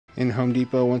In Home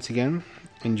Depot once again,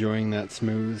 enjoying that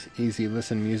smooth, easy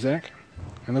listen music.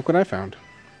 And look what I found.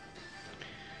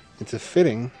 It's a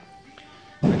fitting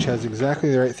which has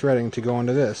exactly the right threading to go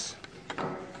onto this.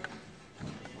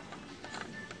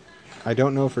 I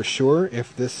don't know for sure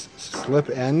if this slip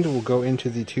end will go into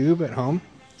the tube at home.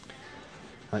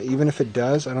 Even if it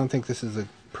does, I don't think this is a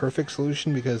perfect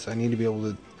solution because I need to be able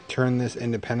to turn this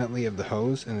independently of the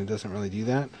hose, and it doesn't really do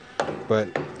that. But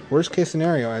worst case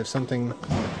scenario, I have something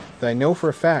that I know for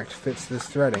a fact fits this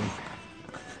threading.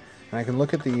 And I can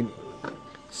look at the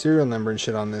serial number and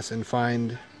shit on this and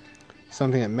find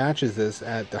something that matches this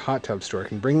at the hot tub store. I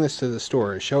can bring this to the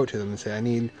store, show it to them, and say I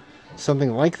need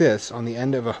something like this on the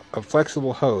end of a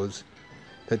flexible hose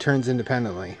that turns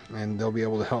independently, and they'll be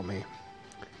able to help me.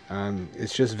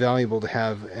 It's just valuable to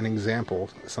have an example,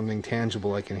 something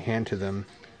tangible I can hand to them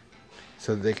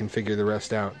so that they can figure the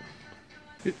rest out.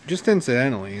 Just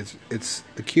incidentally, it's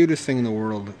the cutest thing in the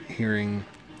world hearing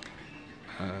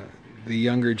the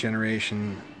younger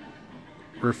generation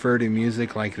refer to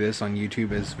music like this on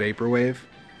YouTube as vaporwave.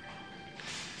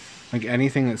 Like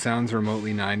anything that sounds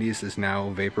remotely 90s is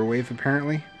now vaporwave,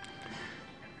 apparently.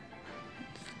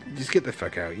 Just get the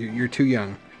fuck out. You're too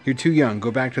young. You're too young.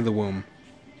 Go back to the womb.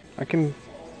 I can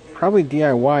probably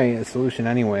DIY a solution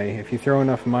anyway. If you throw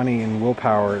enough money and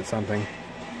willpower at something,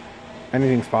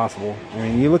 anything's possible. I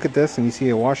mean, you look at this and you see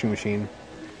a washing machine.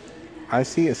 I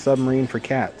see a submarine for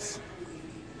cats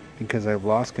because I've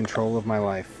lost control of my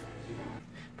life.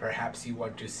 Perhaps you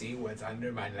want to see what's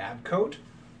under my lab coat?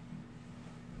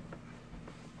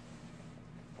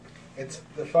 It's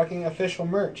the fucking official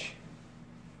merch.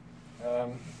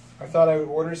 I thought I would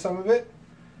order some of it.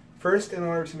 First, in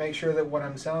order to make sure that what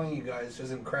I'm selling you guys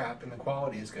isn't crap and the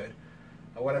quality is good.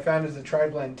 What I found is the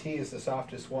tri-blend tee is the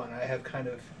softest one. I have kind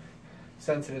of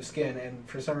sensitive skin, and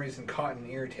for some reason cotton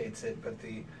irritates it, but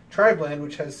the tri-blend,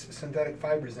 which has synthetic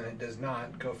fibers in it, does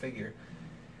not. Go figure.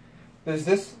 There's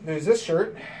this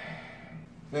shirt,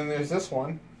 then there's this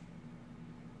one,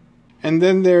 and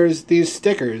then there's these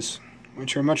stickers,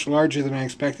 which are much larger than I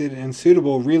expected and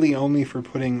suitable really only for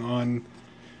putting on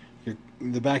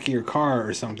the back of your car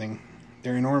or something.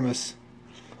 They're enormous.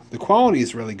 The quality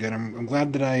is really good. I'm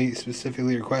glad that I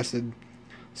specifically requested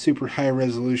super high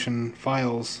resolution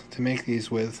files to make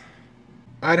these with.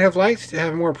 I'd have liked to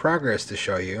have more progress to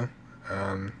show you.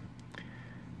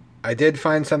 I did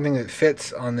find something that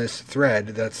fits on this thread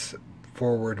that's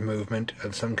forward movement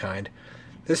of some kind.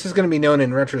 This is going to be known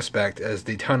in retrospect as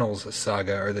the Tunnels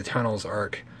Saga or the Tunnels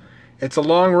Arc. It's a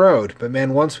long road, but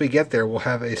man, once we get there, we'll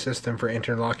have a system for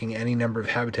interlocking any number of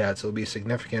habitats. It'll be a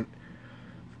significant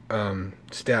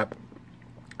step.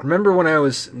 Remember when I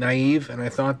was naive and I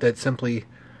thought that simply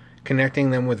connecting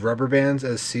them with rubber bands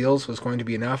as seals was going to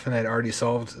be enough and I'd already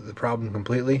solved the problem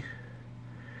completely?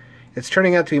 It's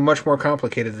turning out to be much more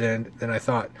complicated than I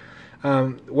thought.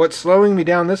 What's slowing me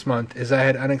down this month is I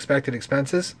had unexpected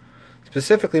expenses.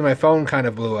 Specifically, my phone kind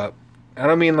of blew up. I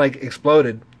don't mean like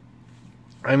exploded.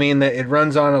 I mean that it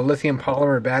runs on a lithium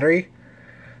polymer battery,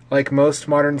 like most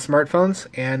modern smartphones,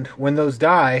 and when those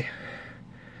die,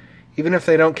 even if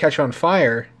they don't catch on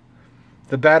fire,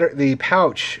 the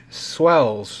pouch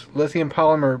swells. Lithium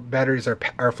polymer batteries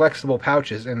are flexible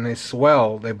pouches, and they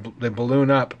swell. They balloon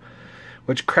up,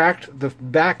 which cracked the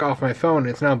back off my phone.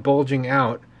 It's now bulging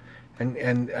out,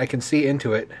 and I can see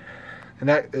into it. And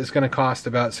that is going to cost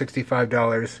about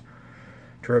 $65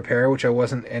 to repair, which I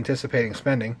wasn't anticipating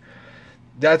spending.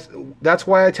 That's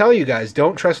why I tell you guys,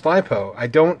 don't trust LiPo. I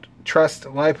don't trust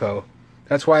LiPo.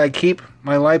 That's why I keep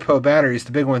my LiPo batteries,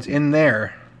 the big ones, in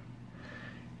there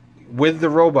with the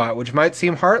robot, which might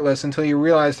seem heartless until you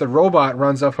realize the robot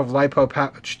runs off of LiPo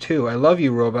pouch too. I love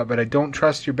you, robot, but I don't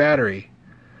trust your battery.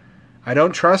 I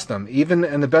don't trust them. Even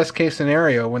in the best case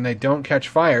scenario, when they don't catch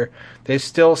fire, they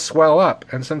still swell up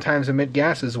and sometimes emit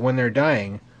gases when they're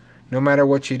dying, no matter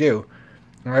what you do.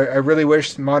 I really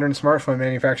wish modern smartphone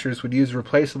manufacturers would use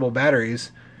replaceable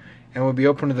batteries and would be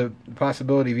open to the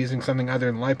possibility of using something other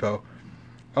than LiPo.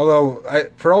 Although,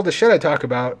 for all the shit I talk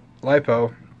about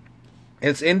LiPo,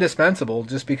 it's indispensable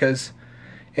just because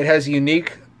it has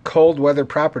unique cold weather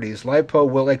properties. LiPo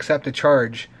will accept a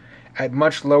charge at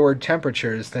much lower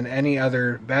temperatures than any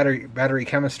other battery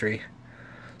chemistry.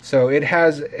 So it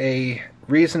has a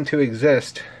reason to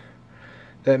exist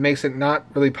that makes it not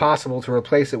really possible to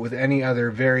replace it with any other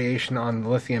variation on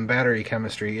lithium battery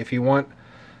chemistry. If you want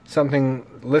something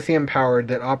lithium powered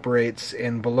that operates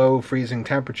in below freezing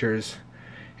temperatures,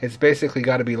 it's basically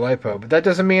got to be LiPo. But that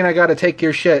doesn't mean I got to take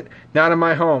your shit. Not in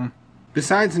my home.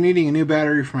 Besides needing a new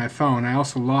battery for my phone, I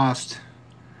also lost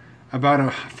about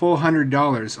a full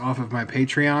 $100 off of my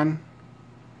Patreon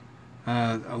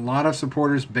A lot of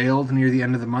supporters bailed near the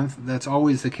end of the month. That's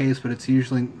always the case, but it's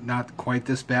usually not quite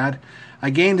this bad.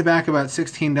 I gained back about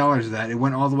 $16 of that. It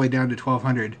went all the way down to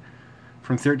 $1,200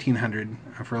 from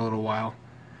 $1,300 for a little while.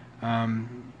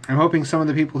 I'm hoping some of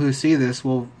the people who see this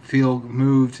will feel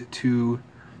moved to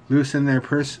loosen their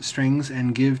purse strings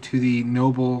and give to the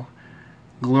noble,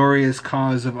 glorious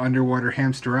cause of underwater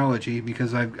hamsterology,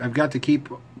 because I've got to keep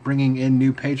bringing in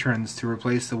new patrons to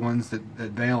replace the ones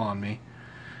that bail on me.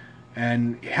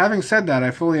 And having said that,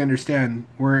 I fully understand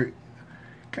we're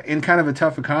in kind of a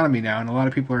tough economy now, and a lot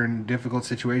of people are in difficult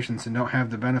situations and don't have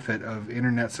the benefit of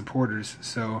internet supporters.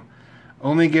 So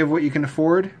only give what you can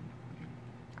afford.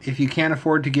 If you can't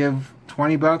afford to give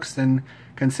 $20, then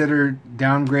consider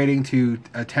downgrading to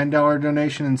a $10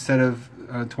 donation instead of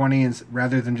 20,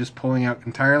 rather than just pulling out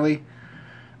entirely.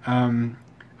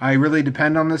 I really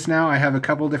depend on this now. I have a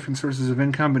couple different sources of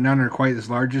income, but none are quite as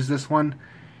large as this one.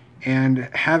 And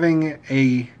having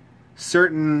a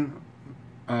certain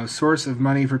source of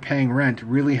money for paying rent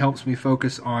really helps me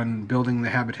focus on building the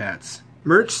habitats.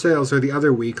 Merch sales are the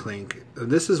other weak link.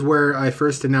 This is where I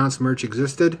first announced merch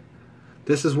existed.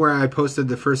 This is where I posted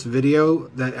the first video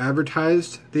that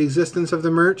advertised the existence of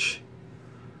the merch.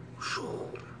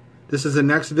 This is the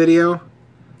next video,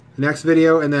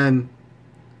 and then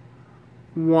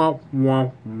wah,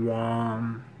 wah, wah.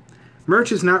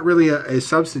 Merch is not really a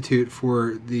substitute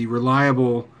for the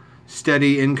reliable,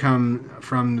 steady income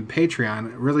from the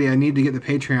Patreon. Really, I need to get the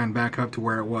Patreon back up to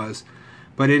where it was.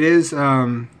 But it is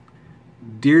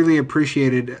dearly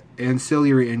appreciated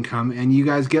ancillary income, and you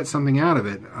guys get something out of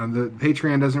it. The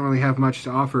Patreon doesn't really have much to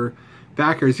offer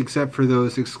backers except for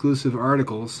those exclusive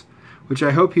articles, which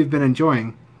I hope you've been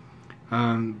enjoying.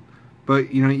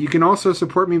 But you can also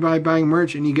support me by buying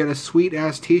merch, and you get a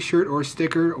sweet-ass t-shirt or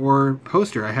sticker or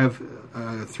poster. I have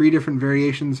 3 different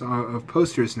variations of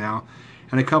posters now,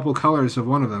 and a couple colors of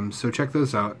one of them, so check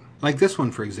those out. Like this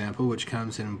one, for example, which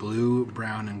comes in blue,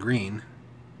 brown, and green.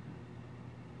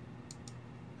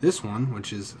 This one,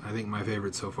 which is, I think, my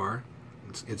favorite so far.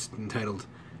 It's entitled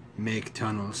Make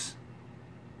Tunnels.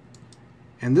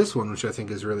 And this one, which I think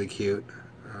is really cute,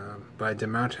 by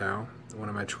Dematau, one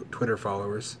of my Twitter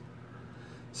followers.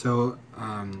 So,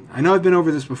 I know I've been over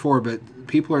this before, but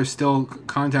people are still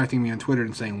contacting me on Twitter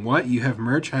and saying, "What? You have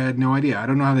merch?" I had no idea. I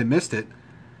don't know how they missed it.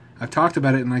 I've talked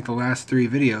about it in like the last 3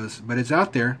 videos, but it's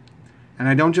out there. And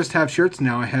I don't just have shirts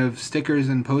now, I have stickers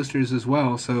and posters as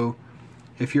well. So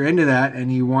if you're into that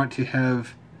and you want to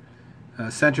have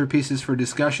centerpieces for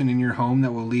discussion in your home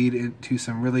that will lead into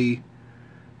some really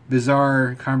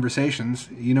bizarre conversations,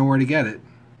 you know where to get it.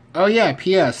 Oh yeah,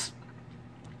 P.S.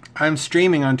 I'm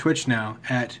streaming on Twitch now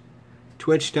at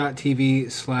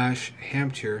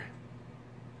twitch.tv/Hampture.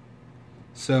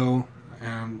 So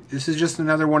this is just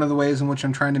another one of the ways in which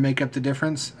I'm trying to make up the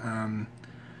difference.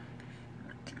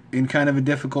 In kind of a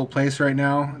difficult place right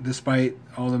now, despite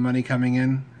all the money coming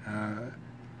in.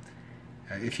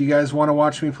 If you guys want to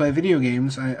watch me play video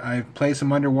games, I play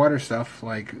some underwater stuff,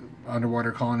 like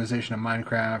underwater colonization of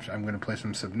Minecraft. I'm going to play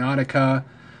some Subnautica,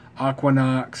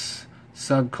 Aquanox,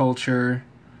 Subculture.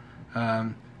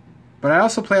 But I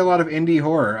also play a lot of indie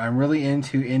horror. I'm really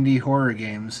into indie horror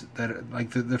games, that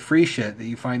like the free shit that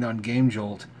you find on Game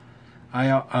Jolt.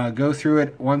 I go through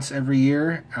it once every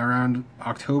year. Around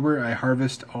October, I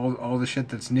harvest all the shit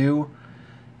that's new,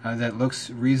 that looks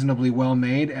reasonably well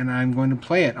made, and I'm going to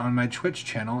play it on my Twitch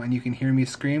channel, and you can hear me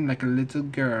scream like a little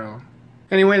girl.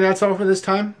 Anyway, that's all for this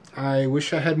time. I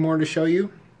wish I had more to show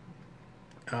you.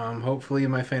 Hopefully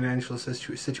my financial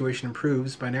situation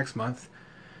improves by next month,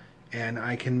 and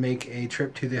I can make a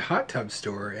trip to the hot tub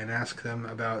store and ask them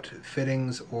about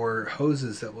fittings or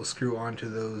hoses that will screw onto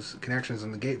those connections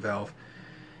on the gate valve,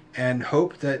 and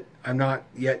hope that I'm not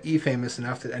yet E-famous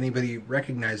enough that anybody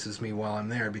recognizes me while I'm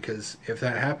there, because if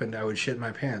that happened, I would shit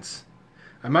my pants.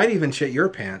 I might even shit your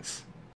pants.